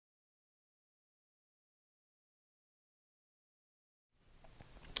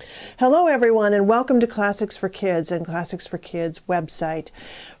Hello everyone, and welcome to Classics for Kids and Classics for Kids website.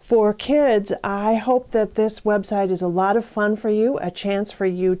 For kids, I hope that this website is a lot of fun for you, a chance for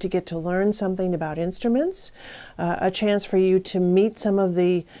you to get to learn something about instruments, a chance for you to meet some of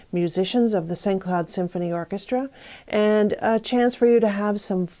the musicians of the St. Cloud Symphony Orchestra, and a chance for you to have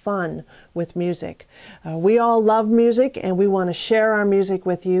some fun with music. We all love music and we want to share our music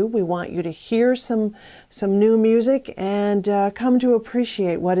with you. We want you to hear some new music and come to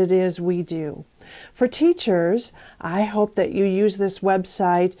appreciate what it is we do. For teachers, I hope that you use this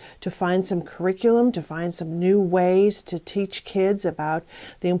website to find some curriculum, to find some new ways to teach kids about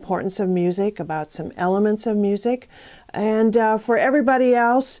the importance of music, about some elements of music. And for everybody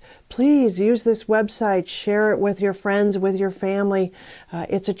else, please use this website, share it with your friends, with your family.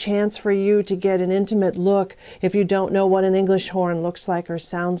 It's a chance for you to get an intimate look if you don't know what an English horn looks like or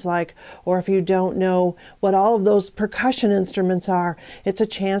sounds like, or if you don't know what all of those percussion instruments are. It's a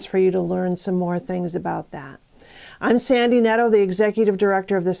chance for you to learn some more things about that. I'm Sandy Netto, the Executive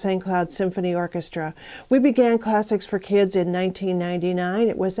Director of the St. Cloud Symphony Orchestra. We began Classics for Kids in 1999.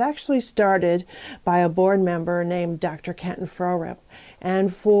 It was actually started by a board member named Dr. Kenton Frohrip.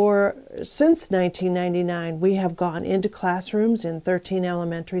 And since 1999, we have gone into classrooms in 13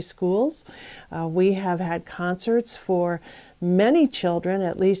 elementary schools. We have had concerts for many children,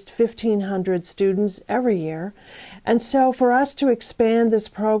 at least 1,500 students every year. And so for us to expand this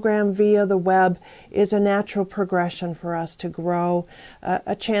program via the web is a natural progression for us to grow,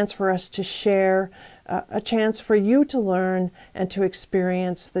 a chance for us to share, a chance for you to learn and to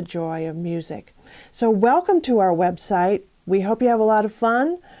experience the joy of music. So welcome to our website. We hope you have a lot of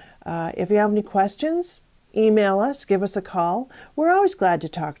fun. If you have any questions, email us, give us a call. We're always glad to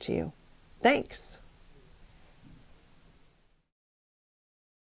talk to you. Thanks.